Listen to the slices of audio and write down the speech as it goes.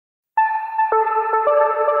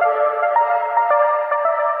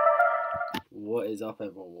What is up,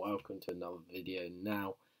 everyone? Welcome to another video.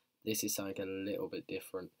 Now, this is something a little bit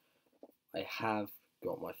different. I have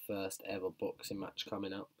got my first ever boxing match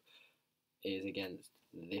coming up. It is against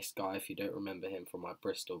this guy. If you don't remember him from my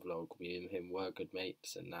Bristol vlog, me and him were good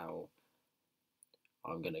mates, and now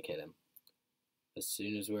I'm going to kill him. As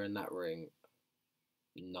soon as we're in that ring,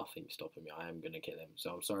 nothing's stopping me. I am going to kill him.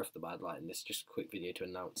 So I'm sorry for the bad lighting. This is just a quick video to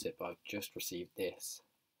announce it, but I've just received this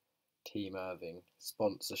Team Irving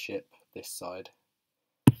sponsorship this side.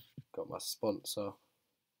 Got my sponsor,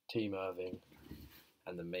 Team Irving,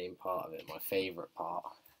 and the main part of it, my favourite part.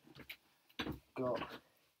 Got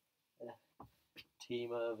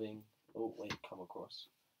Team Irving. Oh wait, come across.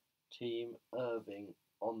 Team Irving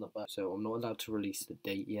on the back. So I'm not allowed to release the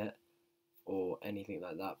date yet or anything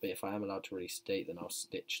like that, but if I am allowed to release the date, then I'll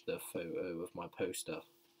stitch the photo of my poster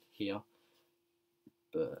here.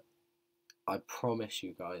 But I promise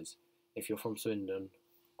you guys, if you're from Swindon,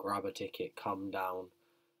 grab a ticket, come down.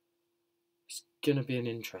 It's going to be an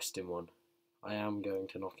interesting one. I am going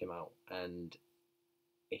to knock him out, and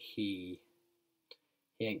he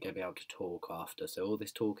ain't going to be able to talk after. So all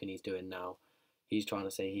this talking he's doing now, he's trying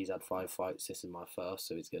to say he's had 5 fights, this is my first,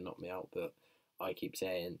 so he's going to knock me out. But I keep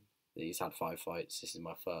saying that he's had 5 fights, this is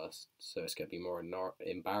my first. So it's going to be more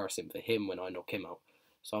embarrassing for him when I knock him out.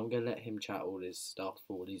 So I'm going to let him chat all his stuff,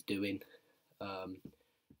 all he's doing. But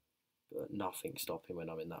nothing stopping when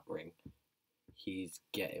I'm in that ring. He's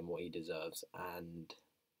getting what he deserves, and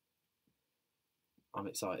I'm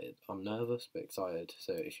excited. I'm nervous, but excited.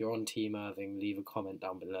 So if you're on Team Irving, leave a comment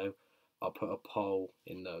down below. I'll put a poll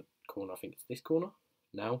in the corner. I think it's this corner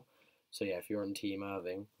now. So yeah, if you're on Team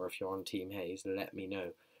Irving or if you're on Team Hayes, let me know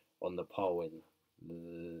on the poll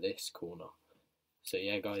in this corner. So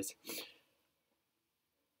yeah, guys,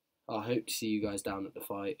 I hope to see you guys down at the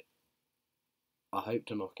fight. I hope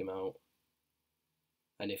to knock him out.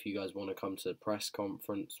 And if you guys want to come to the press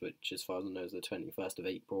conference, which as far as I know is the 21st of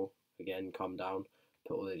April, again, come down.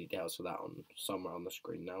 Put all the details for that on somewhere on the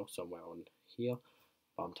screen now, somewhere on here.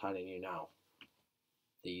 But I'm telling you now,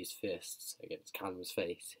 these fists against Callum's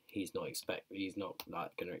face, he's not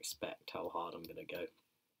like going to expect how hard I'm going to go.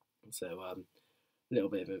 So a little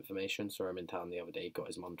bit of information. Saw him in town the other day. He got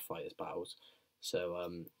his mum to fight his battles. So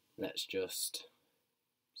let's just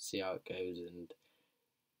see how it goes, and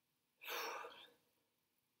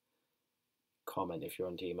comment if you're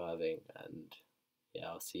on Team Irving, and yeah,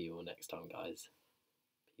 I'll see you all next time, guys.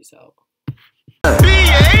 Peace out.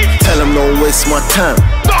 Tell them don't waste my time.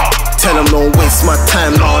 Tell them don't waste my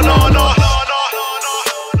time. No, no, no, no, no.